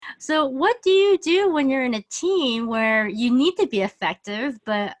So, what do you do when you're in a team where you need to be effective,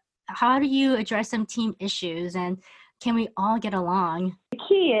 but how do you address some team issues and can we all get along? The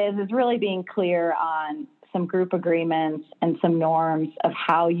key is really being clear on some group agreements and some norms of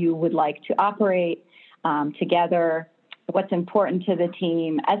how you would like to operate together, what's important to the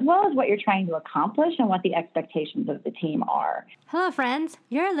team, as well as what you're trying to accomplish and what the expectations of the team are. Hello, friends.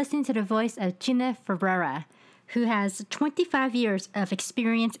 You're listening to the voice of Gina Ferreira, who has 25 years of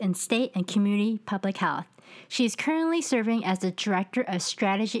experience in state and community public health. She is currently serving as the Director of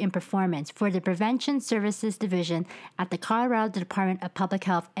Strategy and Performance for the Prevention Services Division at the Colorado Department of Public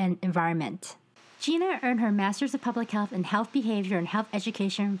Health and Environment. Gina earned her Master's of Public Health in Health Behavior and Health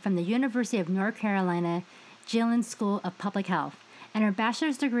Education from the University of North Carolina Gillen School of Public Health and her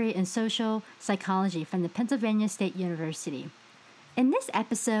bachelor's degree in social psychology from the Pennsylvania State University. In this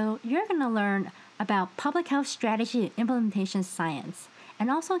episode, you're going to learn about public health strategy and implementation science, and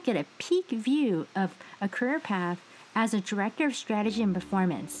also get a peek view of a career path as a Director of Strategy and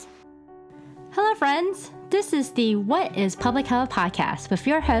Performance. Hello, friends. This is the What is Public Health podcast with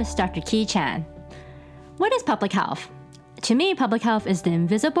your host, Dr. Ki Chan. What is public health? To me, public health is the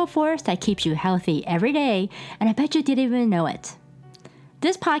invisible force that keeps you healthy every day, and I bet you didn't even know it.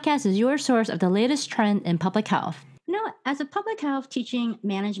 This podcast is your source of the latest trend in public health. As a public health teaching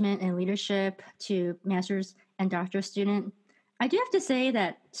management and leadership to master's and doctoral student, I do have to say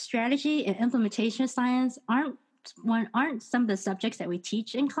that strategy and implementation science aren't some of the subjects that we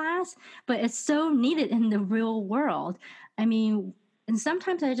teach in class, but it's so needed in the real world. And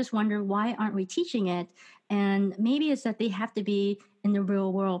sometimes I just wonder, why aren't we teaching it? And maybe it's that they have to be in the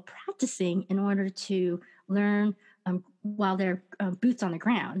real world practicing in order to learn while they're boots on the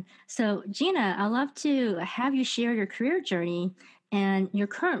ground. So, Gina, I'd love to have you share your career journey and your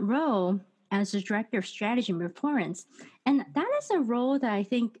current role as the Director of Strategy and Performance. And that is a role that I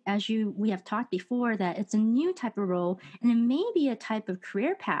think, we have talked before, that it's a new type of role, and it may be a type of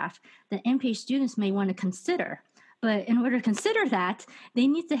career path that MPH students may want to consider. But in order to consider that, they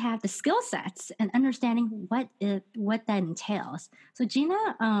need to have the skill sets and understanding what that entails. So,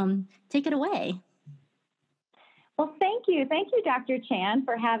 Gina, take it away. Well, thank you. Thank you, Dr. Chan,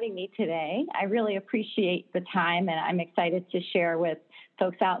 for having me today. I really appreciate the time, and I'm excited to share with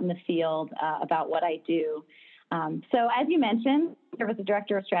folks out in the field about what I do. So as you mentioned, there was a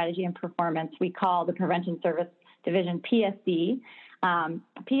Director of Strategy and Performance we call the Prevention Service Division, PSD.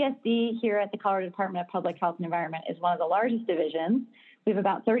 PSD here at the Colorado Department of Public Health and Environment is one of the largest divisions. We have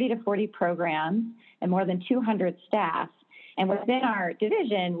about 30 to 40 programs and more than 200 staff. And within our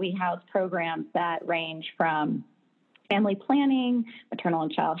division, we house programs that range from family planning, maternal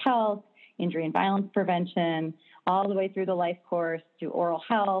and child health, injury and violence prevention, all the way through the life course to oral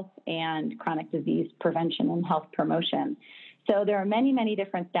health and chronic disease prevention and health promotion. So there are many, many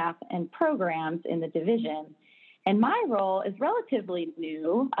different staff and programs in the division. And my role is relatively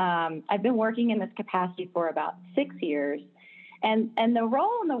new. I've been working in this capacity for about 6 years. And the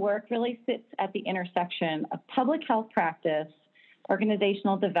role and the work really sits at the intersection of public health practice,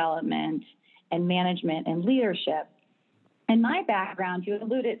 organizational development, and management and leadership. And my background, you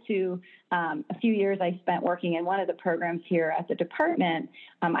alluded to a few years I spent working in one of the programs here at the department.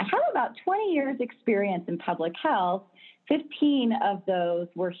 I have about 20 years experience in public health. 15 of those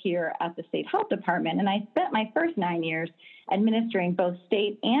were here at the state health department. And I spent my first 9 years administering both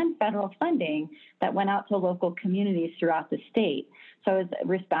state and federal funding that went out to local communities throughout the state. So I was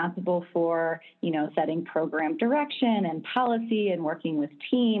responsible for, setting program direction and policy and working with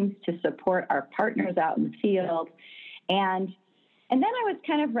teams to support our partners out in the field. And then I was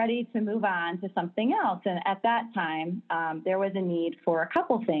kind of ready to move on to something else. And at that time, there was a need for a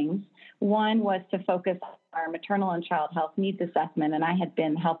couple things. One was to focus on our maternal and child health needs assessment. And I had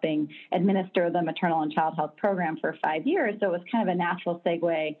been helping administer the maternal and child health program for 5 years. So it was kind of a natural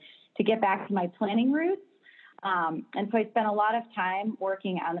segue to get back to my planning roots. And so I spent a lot of time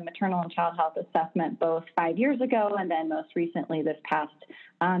working on the maternal and child health assessment, both 5 years ago and then most recently this past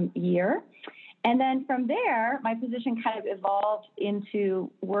year. And then from there, my position kind of evolved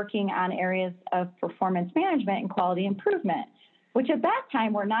into working on areas of performance management and quality improvement, which at that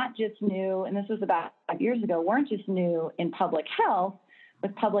time were not just new, and this was about 5 years ago, weren't just new in public health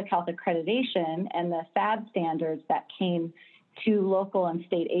with public health accreditation and the FAB standards that came to local and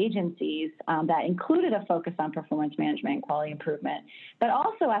state agencies that included a focus on performance management and quality improvement. But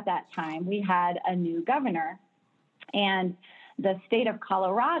also at that time, we had a new governor, and the state of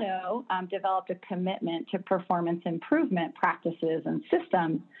Colorado developed a commitment to performance improvement practices and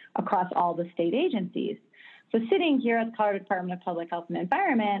systems across all the state agencies. So sitting here at the Colorado Department of Public Health and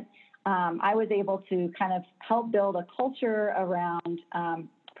Environment, I was able to kind of help build a culture around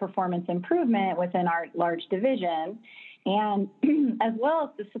performance improvement within our large division, and as well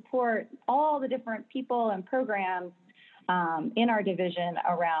as to support all the different people and programs in our division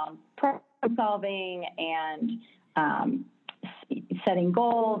around problem solving and setting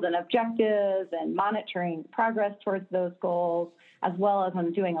goals and objectives and monitoring progress towards those goals, as well as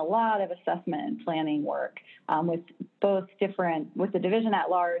I'm doing a lot of assessment and planning work with the division at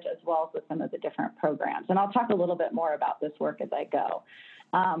large, as well as with some of the different programs. And I'll talk a little bit more about this work as I go.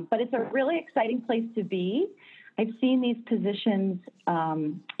 But it's a really exciting place to be. I've seen these positions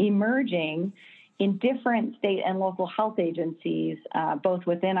emerging in different state and local health agencies, both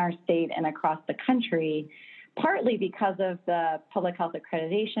within our state and across the country, partly because of the Public Health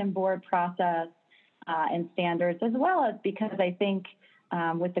Accreditation Board process and standards, as well as because I think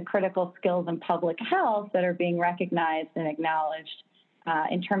with the critical skills in public health that are being recognized and acknowledged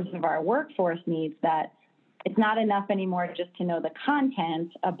in terms of our workforce needs, that it's not enough anymore just to know the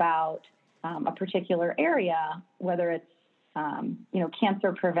content about a particular area, whether it's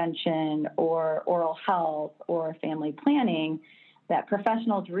cancer prevention or oral health or family planning, that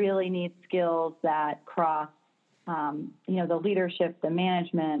professionals really need skills that cross the leadership, the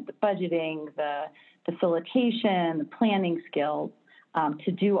management, the budgeting, the facilitation, the planning skills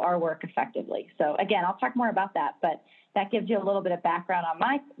to do our work effectively. So again, I'll talk more about that, but that gives you a little bit of background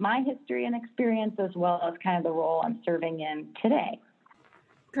on my history and experience, as well as kind of the role I'm serving in today.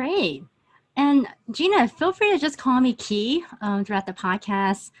 Great. And Gina, feel free to just call me Key throughout the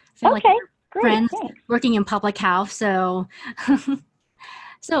podcast. I feel okay, like great. Friends Thanks. Working in public health. So,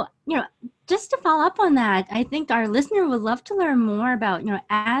 just to follow up on that, I think our listener would love to learn more about,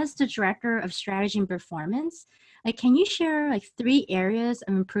 as the Director of Strategy and Performance, can you share 3 areas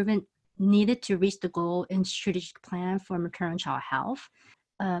of improvement needed to reach the goal in strategic plan for maternal and child health?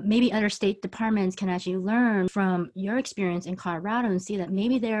 Maybe other state departments can actually learn from your experience in Colorado and see that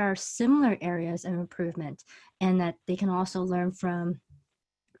maybe there are similar areas of improvement, and that they can also learn from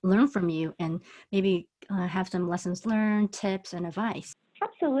you and maybe have some lessons learned, tips, and advice.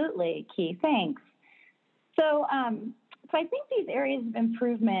 Absolutely, Key. Thanks. So I think these areas of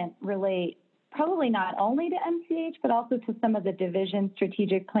improvement relate probably not only to MCH, but also to some of the division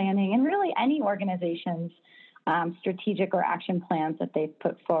strategic planning and really any organization's strategic or action plans that they've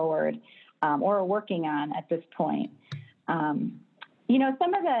put forward or are working on at this point.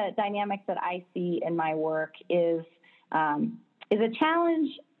 Some of the dynamics that I see in my work is a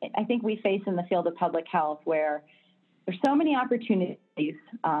challenge I think we face in the field of public health, where there's so many opportunities,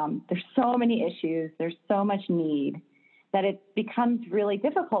 there's so many issues, there's so much need, that it becomes really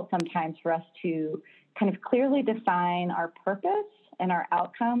difficult sometimes for us to kind of clearly define our purpose and our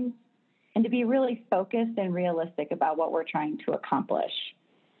outcomes, and to be really focused and realistic about what we're trying to accomplish.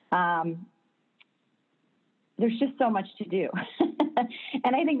 There's just so much to do.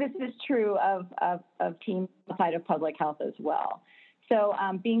 And I think this is true of teams outside of public health as well. So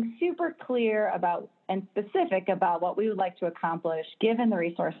being super clear about and specific about what we would like to accomplish, given the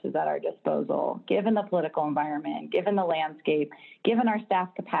resources at our disposal, given the political environment, given the landscape, given our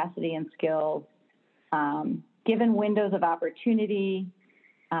staff capacity and skills, given windows of opportunity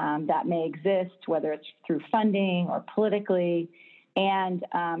that may exist, whether it's through funding or politically, and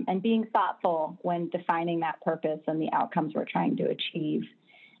being thoughtful when defining that purpose and the outcomes we're trying to achieve.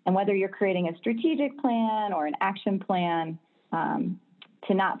 And whether you're creating a strategic plan or an action plan,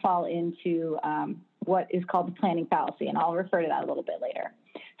 to not fall into what is called the planning fallacy, and I'll refer to that a little bit later.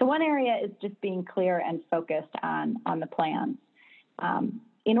 So one area is just being clear and focused on the plans.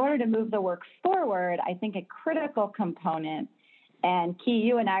 In order to move the work forward, I think a critical component, and Key,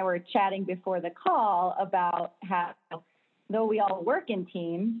 you and I were chatting before the call about how, though we all work in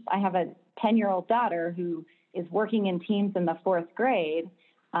teams, I have a 10-year-old daughter who is working in teams in the 4th grade.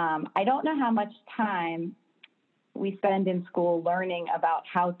 I don't know how much time we spend in school learning about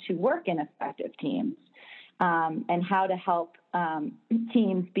how to work in effective teams and how to help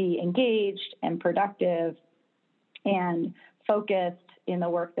teams be engaged and productive and focused in the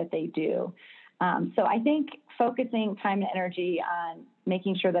work that they do. So I think focusing time and energy on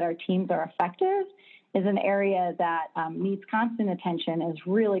making sure that our teams are effective is an area that needs constant attention, is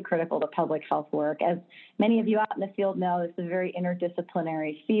really critical to public health work. As many of you out in the field know, this is a very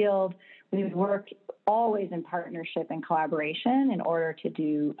interdisciplinary field. We work always in partnership and collaboration in order to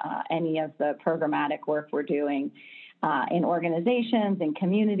do any of the programmatic work we're doing in organizations and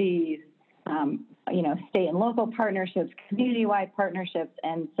communities, state and local partnerships, community-wide partnerships.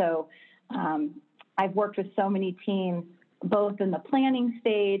 And so I've worked with so many teams, both in the planning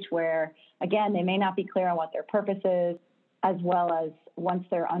stage where, again, they may not be clear on what their purpose is, as well as once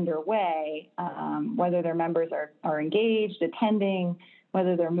they're underway, whether their members are engaged, attending,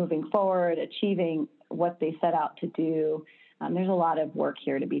 whether they're moving forward, achieving what they set out to do. There's a lot of work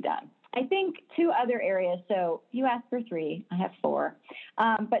here to be done. I think two other areas, so you asked for three, I have four,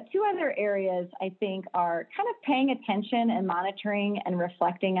 but two other areas I think are kind of paying attention and monitoring and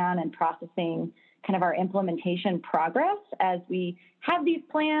reflecting on and processing kind of our implementation progress as we have these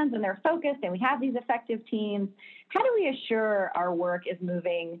plans and they're focused and we have these effective teams. How do we assure our work is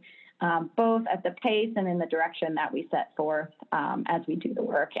moving both at the pace and in the direction that we set forth as we do the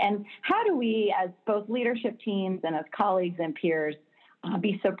work? And how do we, as both leadership teams and as colleagues and peers,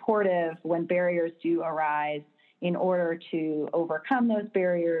 be supportive when barriers do arise in order to overcome those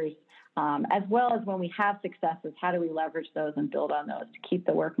barriers, as well as when we have successes, how do we leverage those and build on those to keep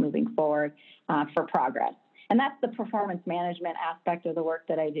the work moving forward for progress? And that's the performance management aspect of the work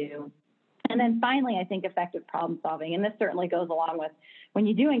that I do. And then finally, I think effective problem solving, and this certainly goes along with when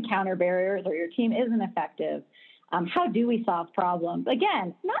you do encounter barriers or your team isn't effective, how do we solve problems?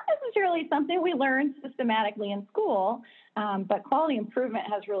 Again, not necessarily something we learn systematically in school, but quality improvement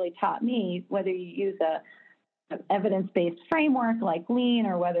has really taught me, whether you use a evidence-based framework like Lean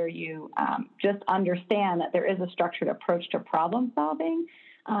or whether you just understand that there is a structured approach to problem solving,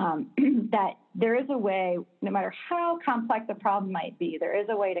 that there is a way, no matter how complex a problem might be, there is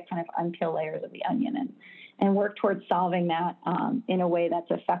a way to kind of unpeel layers of the onion and work towards solving that in a way that's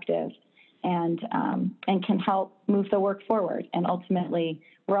effective and can help move the work forward. And ultimately,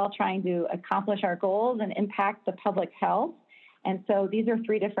 we're all trying to accomplish our goals and impact the public health. And so these are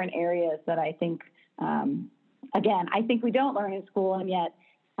three different areas that I think, again, I think we don't learn in school, and yet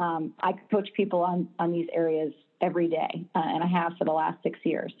I coach people on these areas every day, and I have for the last 6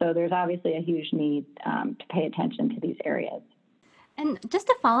 years. So there's obviously a huge need to pay attention to these areas. And just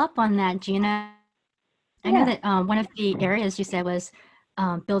to follow up on that, Gina, I know that one of the areas you said was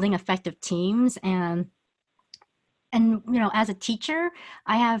building effective teams, and as a teacher,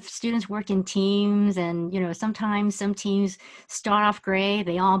 I have students work in teams, and sometimes some teams start off great,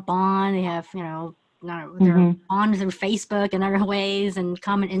 they all bond, they have they're on through Facebook and other ways and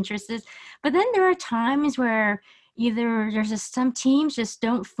common interests, but then there are times where either there's just some teams just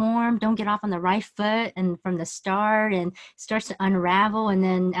don't get off on the right foot and from the start, and starts to unravel. And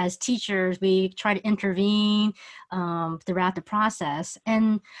then as teachers, we try to intervene throughout the process.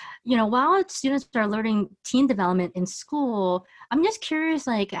 And, while students are learning team development in school, I'm just curious,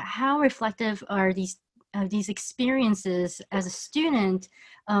 like, how reflective are these experiences as a student,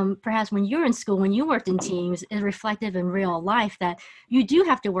 perhaps when you're in school, when you worked in teams, is reflective in real life that you do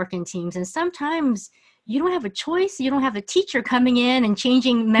have to work in teams. And sometimes you don't have a choice. You don't have a teacher coming in and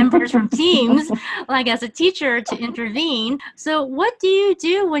changing members from teams, like as a teacher, to intervene. So what do you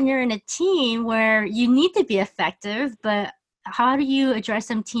do when you're in a team where you need to be effective, but how do you address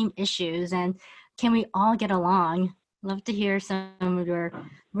some team issues? And can we all get along? Love to hear some of your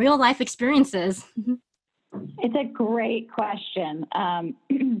real life experiences. It's a great question.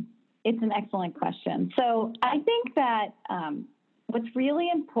 It's an excellent question. So I think that what's really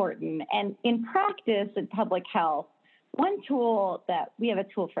important, and in practice in public health, one tool that we have a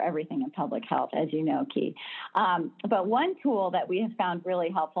tool for everything in public health, as you know, Key. But one tool that we have found really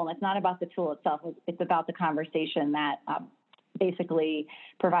helpful, and it's not about the tool itself, it's about the conversation that basically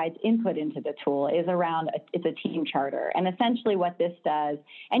provides input into the tool, is around it's a team charter. And essentially what this does,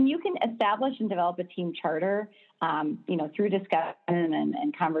 and you can establish and develop a team charter through discussion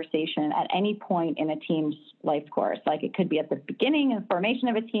and conversation at any point in a team's life course. Like, it could be at the beginning of formation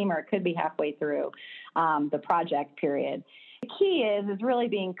of a team, or it could be halfway through the project period. The key is really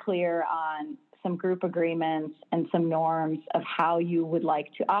being clear on some group agreements and some norms of how you would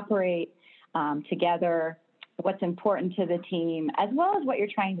like to operate together, what's important to the team, as well as what you're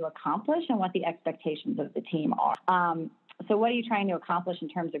trying to accomplish and what the expectations of the team are. So what are you trying to accomplish in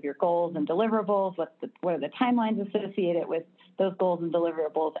terms of your goals and deliverables? What are the timelines associated with those goals and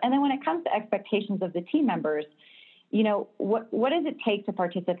deliverables? And then when it comes to expectations of the team members, what does it take to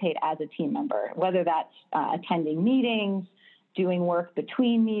participate as a team member? Whether that's attending meetings, doing work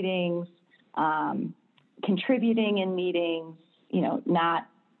between meetings, contributing in meetings, not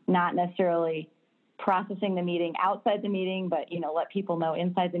necessarily processing the meeting outside the meeting, but let people know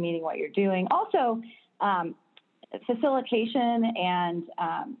inside the meeting what you're doing. Also, facilitation and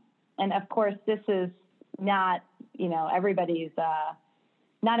of course, this is not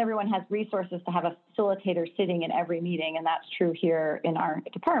not everyone has resources to have a facilitator sitting in every meeting, and that's true here in our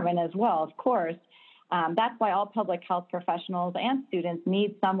department as well, of course. That's why all public health professionals and students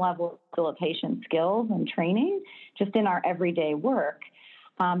need some level of facilitation skills and training just in our everyday work.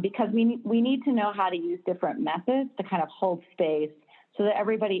 Because we need to know how to use different methods to kind of hold space so that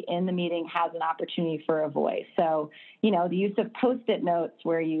everybody in the meeting has an opportunity for a voice. So, the use of Post-it notes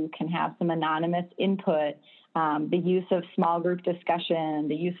where you can have some anonymous input, the use of small group discussion,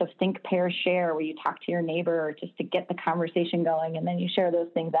 the use of think, pair, share, where you talk to your neighbor just to get the conversation going, and then you share those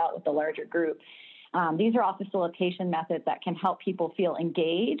things out with the larger group. These are all facilitation methods that can help people feel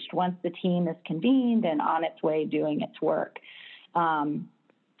engaged once the team is convened and on its way doing its work. And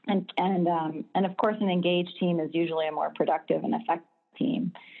of course, an engaged team is usually a more productive and effective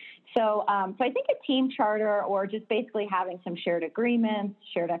team. So I think a team charter, or just basically having some shared agreements,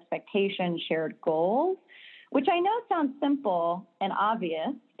 shared expectations, shared goals, which I know sounds simple and obvious,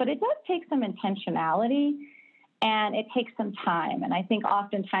 but it does take some intentionality and it takes some time. And I think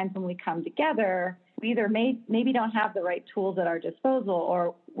oftentimes when we come together, we either maybe don't have the right tools at our disposal,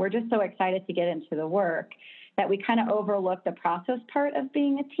 or we're just so excited to get into the work that we kind of overlook the process part of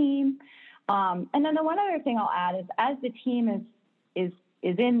being a team. And then the one other thing I'll add is, as the team is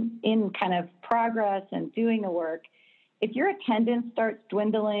in kind of progress and doing the work, if your attendance starts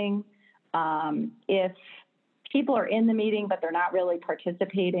dwindling, if people are in the meeting but they're not really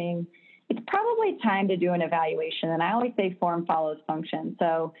participating, it's probably time to do an evaluation. And I always say form follows function.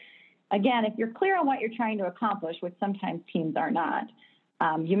 So again, if you're clear on what you're trying to accomplish, which sometimes teams are not,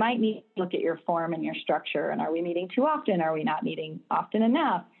 you might need to look at your form and your structure. And are we meeting too often? Are we not meeting often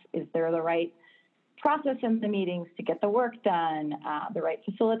enough? Is there the right process in the meetings to get the work done? The right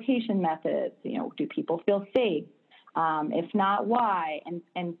facilitation methods? Do people feel safe? If not, why?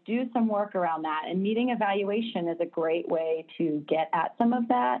 And do some work around that. And meeting evaluation is a great way to get at some of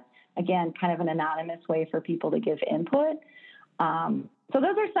that. Again, kind of an anonymous way for people to give input. So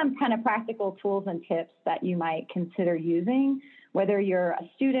those are some kind of practical tools and tips that you might consider using, whether you're a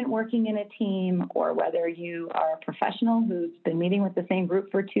student working in a team or whether you are a professional who's been meeting with the same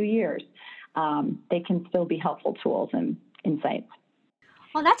group for 2 years. They can still be helpful tools and insights.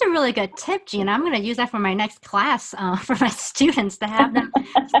 Well, that's a really good tip, Gina. I'm going to use that for my next class for my students, to have them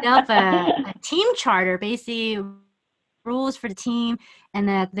set up a team charter, basically rules for the team, and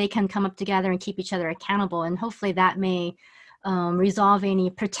that they can come up together and keep each other accountable. And hopefully that may resolve any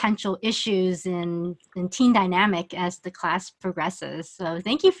potential issues in team dynamic as the class progresses. So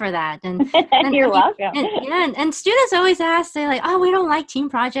thank you for that. And you're welcome. And students always ask, they're like, oh, we don't like team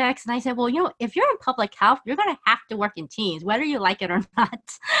projects. And I said, well, if you're in public health, you're going to have to work in teams, whether you like it or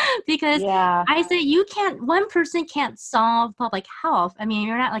not. Because I say one person can't solve public health. I mean,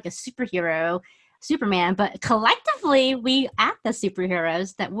 you're not like a superhero, Superman, but collectively we act as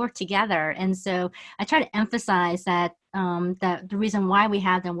superheroes that work together. And so I try to emphasize that that the reason why we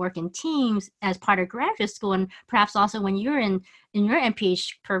have them work in teams as part of graduate school, and perhaps also when you're in your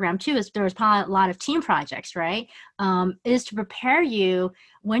MPH program too, is there's probably a lot of team projects, right? Is to prepare you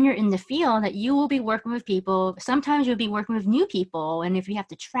when you're in the field that you will be working with people. Sometimes you'll be working with new people, and if you have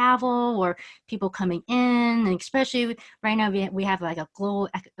to travel or people coming in, and especially right now we have like a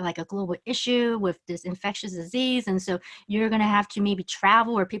global issue with this infectious disease, and so you're going to have to maybe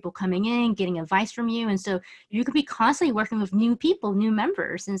travel, or people coming in getting advice from you, and so you could be constantly working with new people, new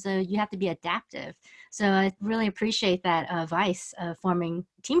members, and so you have to be adaptive. So I really appreciate that advice of forming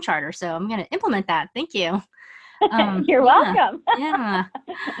team charter. So I'm going to implement that. Thank you. You're welcome. Yeah.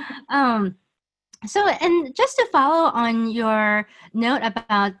 So, and just to follow on your note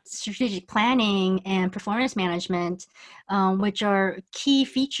about strategic planning and performance management, which are key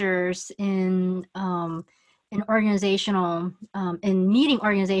features in organizational, in meeting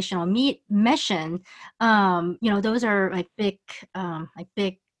organizational mission, those are like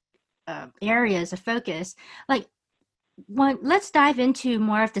big areas of focus. Like, let's dive into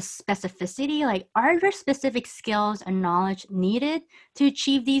more of the specificity. Like, are there specific skills and knowledge needed to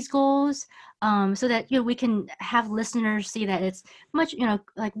achieve these goals? So that, we can have listeners see that it's much,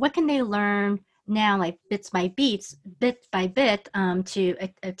 like what can they learn now, like bit by bit, to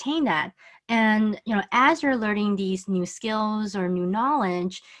attain that. And, as you're learning these new skills or new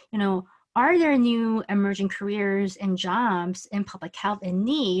knowledge, are there new emerging careers and jobs in public health in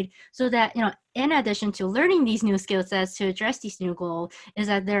need, so that, in addition to learning these new skill sets to address these new goals, is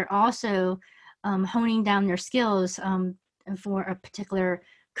that they're also honing down their skills for a particular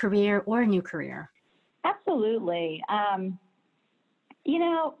career or a new career? Absolutely. I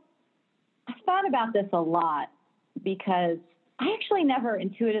thought about this a lot because I actually never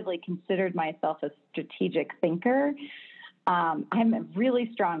intuitively considered myself a strategic thinker. I'm a really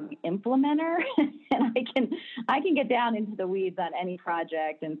strong implementer, and I can get down into the weeds on any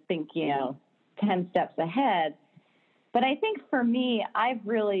project and think, 10 steps ahead. But I think for me, I've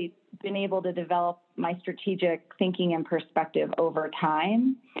really been able to develop my strategic thinking and perspective over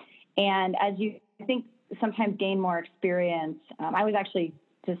time. And as you think sometimes gain more experience. I was actually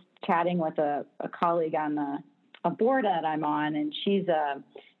just chatting with a colleague on a board that I'm on, and she's a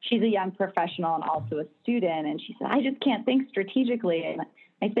young professional and also a student, and she said, I just can't think strategically. And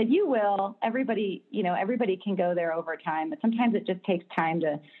I said, you will. Everybody can go there over time, but sometimes it just takes time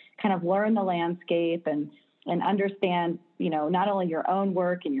to kind of learn the landscape and understand, not only your own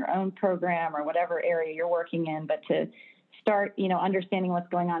work and your own program or whatever area you're working in, but to start, understanding what's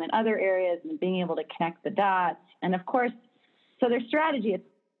going on in other areas and being able to connect the dots. And of course, so their strategy at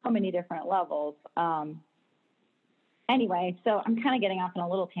so many different levels. Anyway, so I'm kind of getting off on a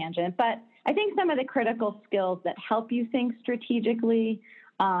little tangent, but I think some of the critical skills that help you think strategically,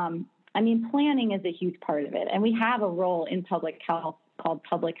 planning is a huge part of it. And we have a role in public health called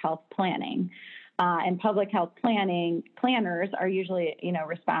public health planning. And public health planners are usually,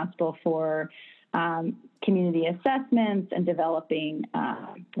 responsible for community assessments and developing,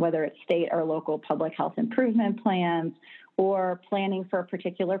 whether it's state or local public health improvement plans, or planning for a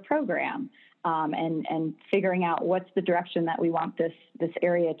particular program, and figuring out what's the direction that we want this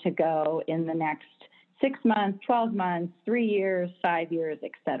area to go in the next 6 months, 12 months, 3 years, 5 years,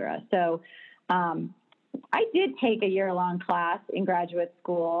 et cetera. So I did take a year-long class in graduate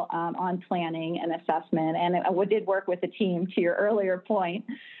school on planning and assessment, and I did work with a team, to your earlier point,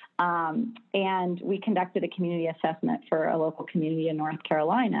 and we conducted a community assessment for a local community in North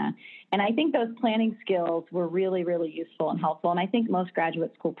Carolina. And I think those planning skills were really, really useful and helpful, and I think most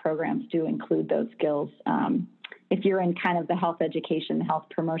graduate school programs do include those skills if you're in kind of the health education, health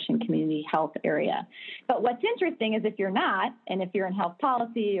promotion, community health area. But what's interesting is if you're not, and if you're in health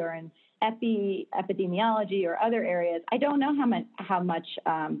policy or in epidemiology or other areas, I don't know how much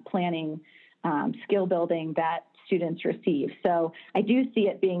planning skill building that students receive. So I do see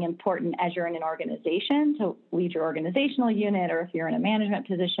it being important as you're in an organization to lead your organizational unit, or if you're in a management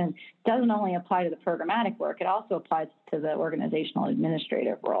position. It doesn't only apply to the programmatic work, it also applies to the organizational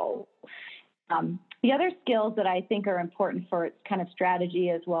administrative role. The other skills that I think are important for its kind of strategy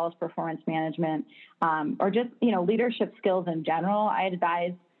as well as performance management, or just, leadership skills in general, I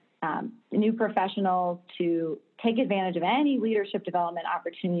advise new professionals to take advantage of any leadership development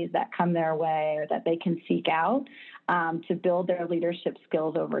opportunities that come their way or that they can seek out to build their leadership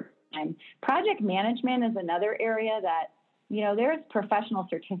skills over time. Project management is another area that, there's professional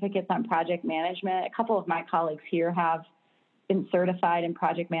certificates on project management. A couple of my colleagues here have been certified in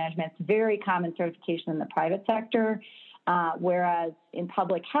project management. It's very common certification in the private sector, whereas in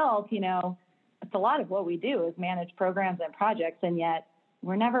public health, it's a lot of what we do is manage programs and projects, and yet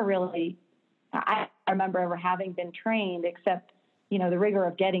we're never really, I remember ever having been trained, except, the rigor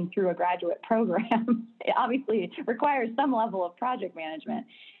of getting through a graduate program. It obviously requires some level of project management,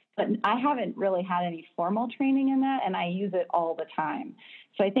 but I haven't really had any formal training in that, and I use it all the time.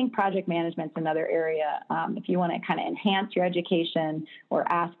 So I think project management's another area if you want to kind of enhance your education or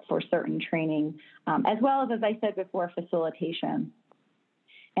ask for certain training, as well as I said before, facilitation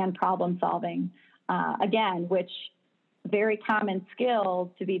and problem solving, again, which very common skills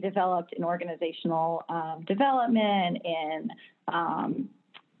to be developed in organizational development and,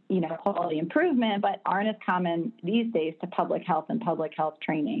 quality improvement, but aren't as common these days to public health and public health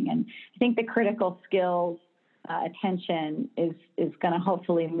training. And I think the critical skills attention is going to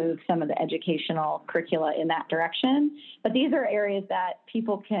hopefully move some of the educational curricula in that direction. But these are areas that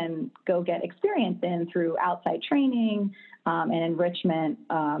people can go get experience in through outside training and enrichment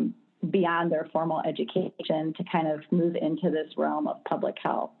beyond their formal education to kind of move into this realm of public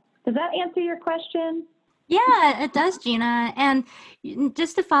health. Does that answer your question? Yeah, it does, Gina. And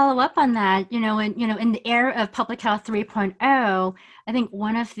just to follow up on that, in the era of Public Health 3.0, I think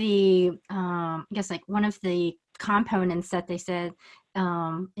one of the, one of the components that they said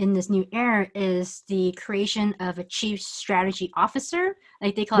in this new era is the creation of a chief strategy officer,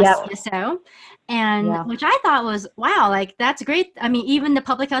 like they call it CSO, and which I thought was, wow, like that's great. I mean, even the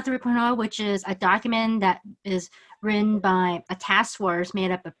Public Health 3.0, which is a document that is written by a task force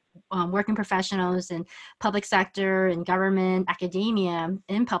made up of working professionals in public sector and government, academia,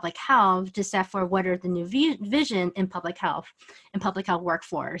 in public health to set for what are the new vision in public health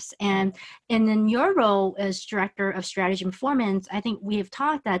workforce. And in your role as Director of Strategy and Performance, I think we have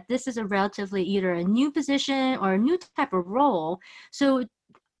talked that this is a relatively either a new position or a new type of role. So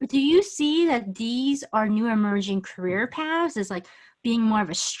do you see that these are new emerging career paths as like being more of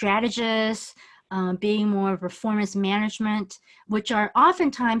a strategist, being more performance management, which are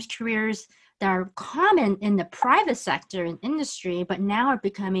oftentimes careers that are common in the private sector and industry, but now are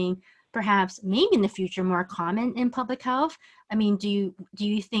becoming perhaps maybe in the future more common in public health? I mean, do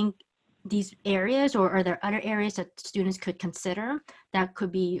you think these areas, or are there other areas that students could consider that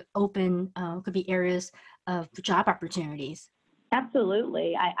could be open, could be areas of job opportunities?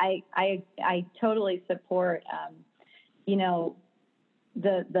 Absolutely. I totally support, you know,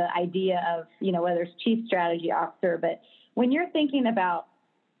 the idea of, you know, whether it's chief strategy officer, but when you're thinking about,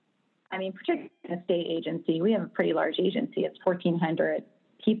 I mean, particularly in a state agency, we have a pretty large agency. It's 1,400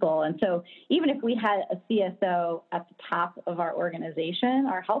 people. And so even if we had a CSO at the top of our organization,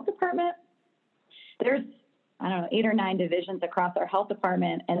 our health department, there's, I don't know, 8 or 9 divisions across our health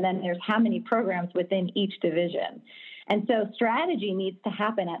department. And then there's how many programs within each division. And so strategy needs to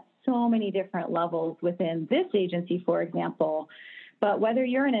happen at so many different levels within this agency, for example. But whether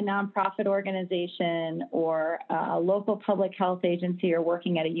you're in a nonprofit organization or a local public health agency or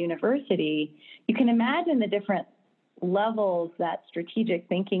working at a university, you can imagine the different levels that strategic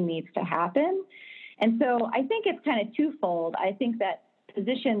thinking needs to happen. And so I think it's kind of twofold. I think that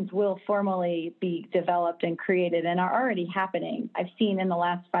positions will formally be developed and created and are already happening. I've seen in the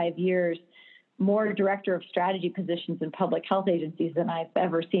last 5 years more director of strategy positions in public health agencies than I've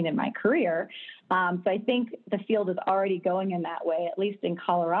ever seen in my career. So I think the field is already going in that way, at least in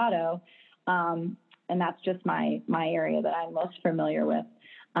Colorado. And that's just my area that I'm most familiar with.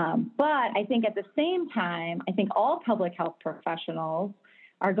 But I think at the same time, I think all public health professionals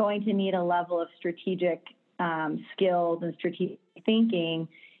are going to need a level of strategic skills and strategic thinking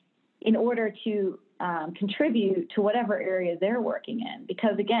in order to contribute to whatever area they're working in.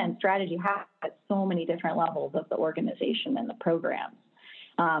 Because again, strategy has at so many different levels of the organization and the programs.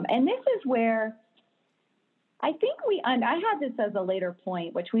 And this is where I think I had this as a later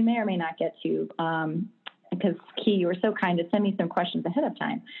point, which we may or may not get to, because Key, you were so kind to send me some questions ahead of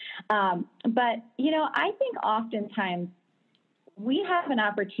time. But, you know, I think oftentimes we have an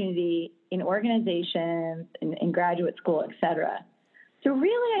opportunity in organizations, in graduate school, et cetera, to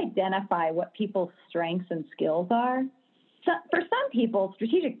really identify what people's strengths and skills are. So for some people,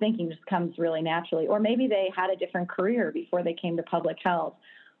 strategic thinking just comes really naturally, or maybe they had a different career before they came to public health.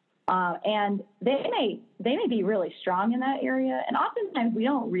 And they may be really strong in that area. And oftentimes we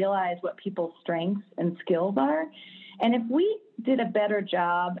don't realize what people's strengths and skills are. And if we did a better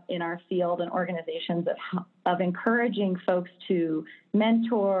job in our field and organizations of encouraging folks to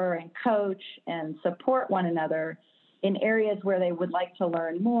mentor and coach and support one another in areas where they would like to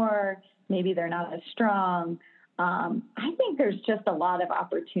learn more, maybe they're not as strong, I think there's just a lot of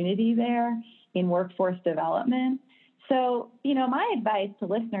opportunity there in workforce development. So, you know, my advice to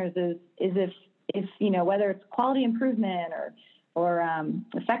listeners is if you know, whether it's quality improvement or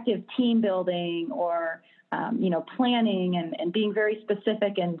effective team building or, you know, planning and being very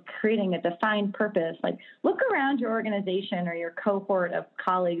specific and creating a defined purpose, like look around your organization or your cohort of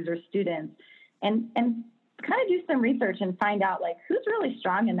colleagues or students and kind of do some research and find out like who's really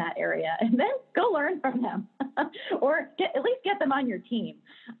strong in that area and then go learn from them or at least get them on your team.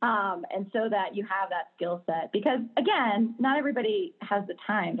 And so that you have that skill set, because again, not everybody has the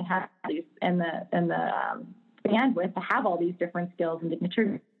time to have these and the bandwidth to have all these different skills and to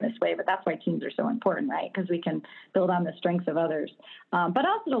contribute this way. But that's why teams are so important, right? Because we can build on the strengths of others, but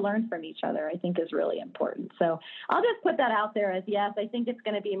also to learn from each other, I think is really important. So I'll just put that out there as, yes, I think it's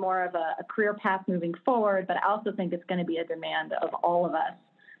going to be more of a career path moving forward, but I also think it's going to be a demand of all of us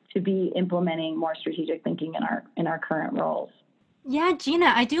to be implementing more strategic thinking in our current roles. Yeah,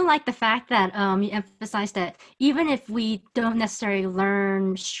 Gina, I do like the fact that you emphasize that even if we don't necessarily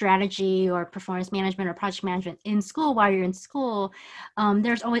learn strategy or performance management or project management in school while you're in school,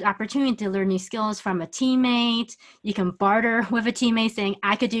 there's always opportunity to learn new skills from a teammate. You can barter with a teammate saying,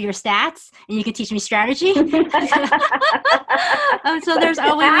 I could do your stats and you can teach me strategy. So there's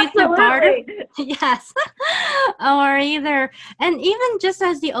always ways to barter. Yes. Or either, and even just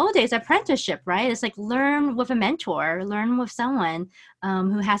as the old days, apprenticeship, right? It's like learn with a mentor, learn with someone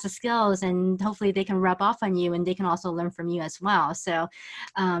who has the skills, and hopefully they can rub off on you and they can also learn from you as well. So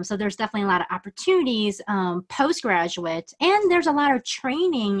so there's definitely a lot of opportunities postgraduate, and there's a lot of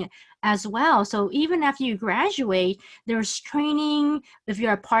training as well. So even after you graduate, there's training if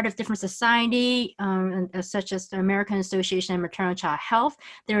you're a part of different society, such as the American Association of Maternal Child Health.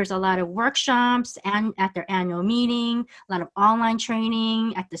 There's a lot of workshops and at their annual meeting, a lot of online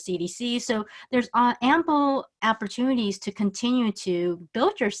training at the CDC. So there's ample opportunities to continue to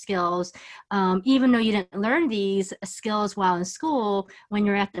build your skills, even though you didn't learn these skills while in school. When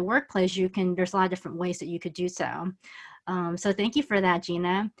you're at the workplace, there's a lot of different ways that you could do so. So thank you for that,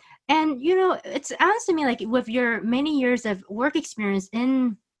 Gina. And, you know, it sounds to me like with your many years of work experience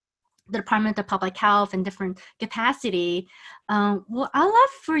in the Department of Public Health in different capacity. Well, I'd love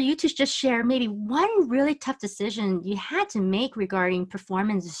for you to just share maybe one really tough decision you had to make regarding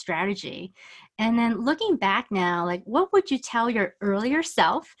performance strategy. And then looking back now, like what would you tell your earlier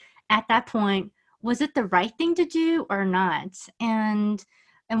self at that point? Was it the right thing to do or not? And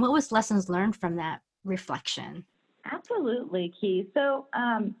what was lessons learned from that reflection? Absolutely, Keith. So,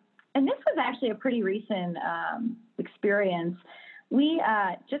 and this was actually a pretty recent experience. We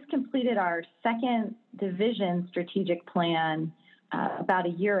just completed our second division strategic plan about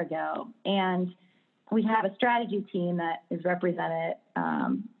a year ago, and we have a strategy team that is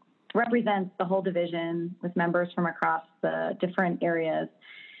represents the whole division with members from across the different areas.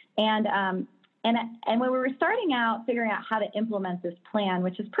 And when we were starting out figuring out how to implement this plan,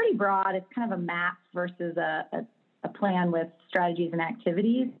 which is pretty broad, it's kind of a map versus a plan with strategies and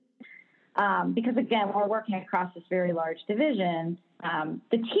activities. Because again, we're working across this very large division.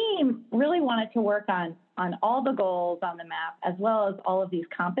 The team really wanted to work on all the goals on the map, as well as all of these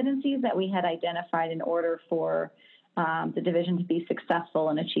competencies that we had identified in order for the division to be successful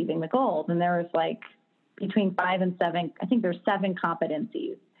in achieving the goals. And there was like between 5 and 7, I think there's 7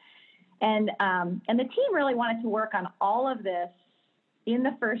 competencies. And the team really wanted to work on all of this in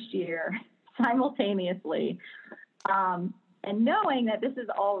the first year simultaneously. And knowing that this is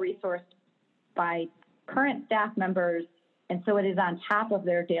all resourced by current staff members, and so it is on top of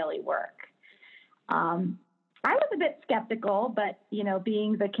their daily work. I was a bit skeptical, but,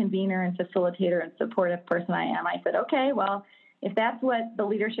 being the convener and facilitator and supportive person I am, I said, okay, well, if that's what the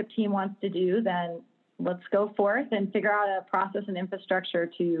leadership team wants to do, then let's go forth and figure out a process and infrastructure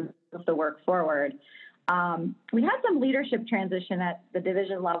to move the work forward. We had some leadership transition at the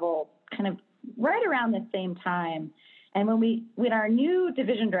division level kind of right around the same time. And when our new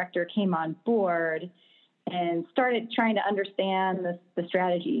division director came on board and started trying to understand the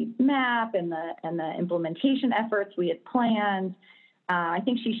strategy map and the implementation efforts we had planned, I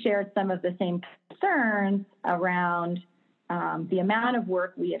think she shared some of the same concerns around the amount of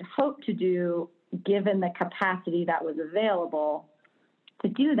work we had hoped to do, given the capacity that was available to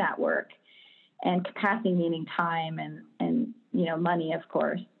do that work, and capacity meaning time and money, of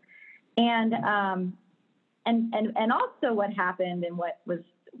course. And also what happened and what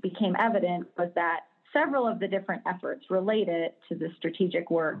became evident was that several of the different efforts related to the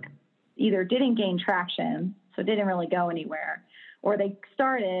strategic work either didn't gain traction, so didn't really go anywhere, or they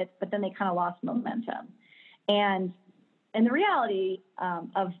started, but then they kind of lost momentum. And the reality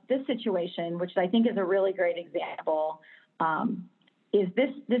of this situation, which I think is a really great example, is this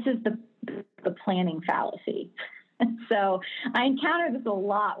is the planning fallacy. So I encounter this a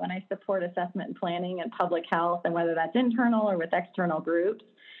lot when I support assessment and planning and public health, and whether that's internal or with external groups.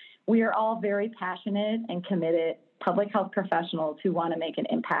 We are all very passionate and committed public health professionals who want to make an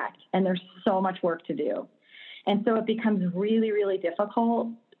impact, and there's so much work to do. And so it becomes really, really difficult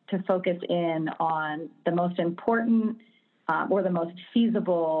to focus in on the most important or the most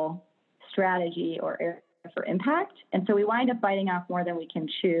feasible strategy or area for impact. And so we wind up biting off more than we can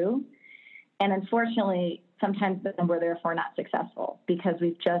chew. And unfortunately, sometimes we're therefore not successful because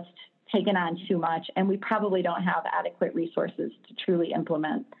we've just taken on too much, and we probably don't have adequate resources to truly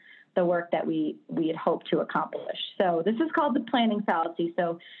implement the work that we had hoped to accomplish. So this is called the planning fallacy.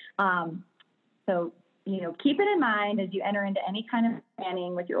 So keep it in mind as you enter into any kind of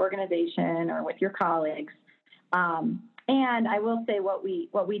planning with your organization or with your colleagues. And I will say what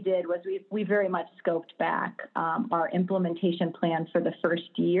we did was we very much scoped back our implementation plan for the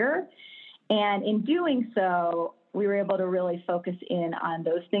first year. And in doing so, we were able to really focus in on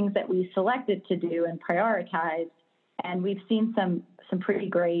those things that we selected to do and prioritize. And we've seen some pretty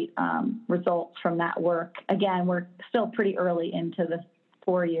great results from that work. Again, we're still pretty early into the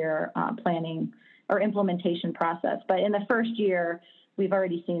 4-year planning or implementation process. But in the first year, we've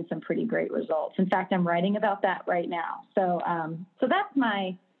already seen some pretty great results. In fact, I'm writing about that right now. So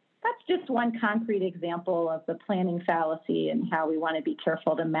that's just one concrete example of the planning fallacy and how we want to be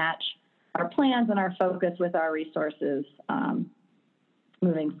careful to match our plans and our focus with our resources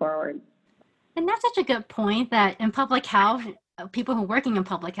moving forward. And that's such a good point that in public health, people who are working in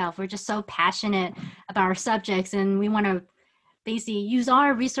public health, we're just so passionate about our subjects, and we want to basically use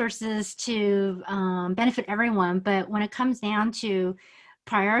our resources to benefit everyone. But when it comes down to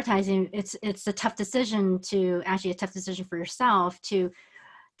prioritizing, it's a tough decision for yourself to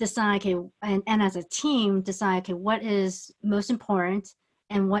decide, okay, and as a team decide, okay, what is most important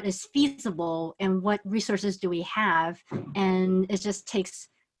and what is feasible and what resources do we have. And it just takes,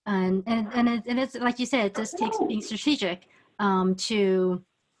 and it's like you said, it just takes being strategic to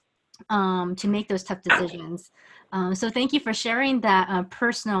to make those tough decisions. So thank you for sharing that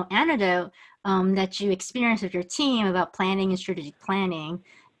personal anecdote that you experienced with your team about planning and strategic planning,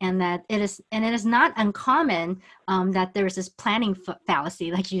 and that it is not uncommon that there's this planning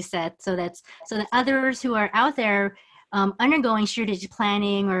fallacy, like you said, so that others who are out there undergoing strategic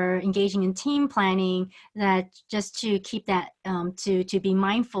planning or engaging in team planning, that just to keep that to be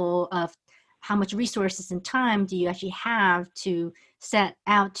mindful of how much resources and time do you actually have to set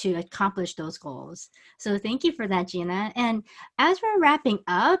out to accomplish those goals. So thank you for that, Gina. And as we're wrapping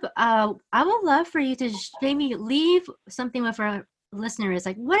up, I would love for you to maybe leave something with our listeners.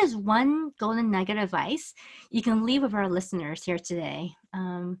 Like, what is one golden nugget advice you can leave with our listeners here today?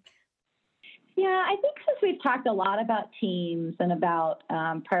 Yeah, I think since we've talked a lot about teams and about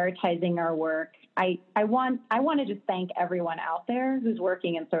prioritizing our work, I want to just thank everyone out there who's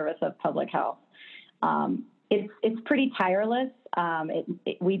working in service of public health. It's pretty tireless.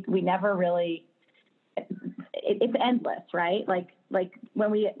 We never really. It's endless, right? Like when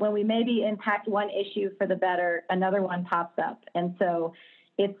we maybe impact one issue for the better, another one pops up, and so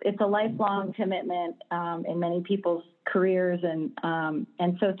it's a lifelong commitment in many people's careers, and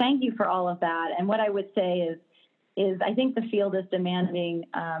so thank you for all of that. And what I would say is I think the field is demanding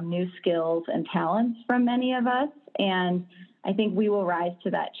new skills and talents from many of us, and I think we will rise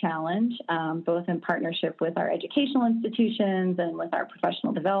to that challenge, both in partnership with our educational institutions and with our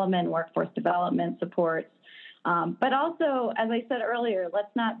professional development, workforce development supports. But also, as I said earlier,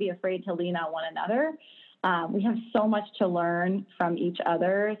 let's not be afraid to lean on one another. We have so much to learn from each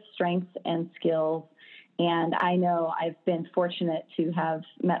other's strengths and skills. And I know I've been fortunate to have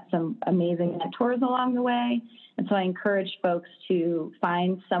met some amazing mentors along the way. And so I encourage folks to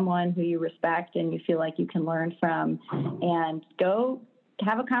find someone who you respect and you feel like you can learn from, and go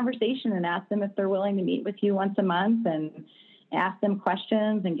have a conversation and ask them if they're willing to meet with you once a month, and ask them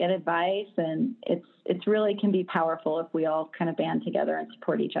questions and get advice. And it's really can be powerful if we all kind of band together and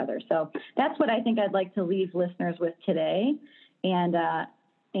support each other. So that's what I think I'd like to leave listeners with today. And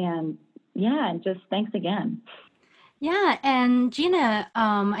just thanks again. Yeah, and Gina,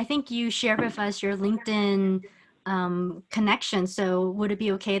 I think you shared with us your LinkedIn connection. So would it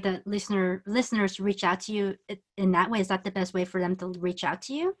be okay that listeners reach out to you in that way? Is that the best way for them to reach out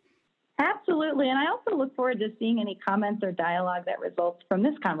to you? Absolutely. And I also look forward to seeing any comments or dialogue that results from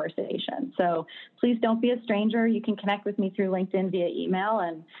this conversation. So please don't be a stranger. You can connect with me through LinkedIn via email.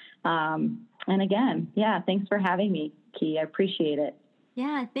 And again, thanks for having me, Key. I appreciate it.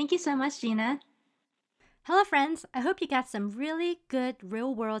 Yeah, thank you so much, Gina. Hello, friends. I hope you got some really good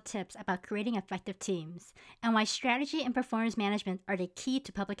real-world tips about creating effective teams and why strategy and performance management are the key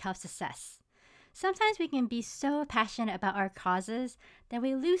to public health success. Sometimes we can be so passionate about our causes that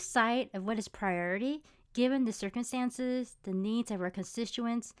we lose sight of what is priority given the circumstances, the needs of our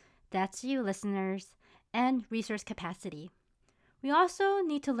constituents, that's you listeners, and resource capacity. We also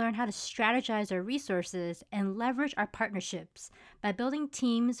need to learn how to strategize our resources and leverage our partnerships by building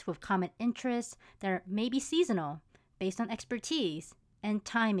teams with common interests that are maybe seasonal, based on expertise and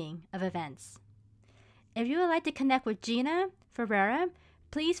timing of events. If you would like to connect with Gina Ferreira,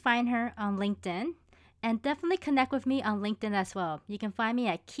 please find her on LinkedIn, and definitely connect with me on LinkedIn as well. You can find me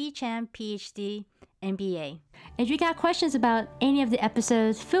at Key Chan PhD MBA. If you got questions about any of the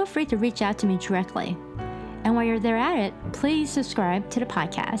episodes, feel free to reach out to me directly. And while you're there at it, please subscribe to the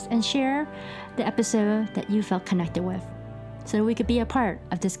podcast and share the episode that you felt connected with, so that we could be a part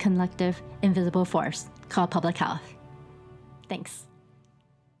of this collective invisible force called public health. Thanks.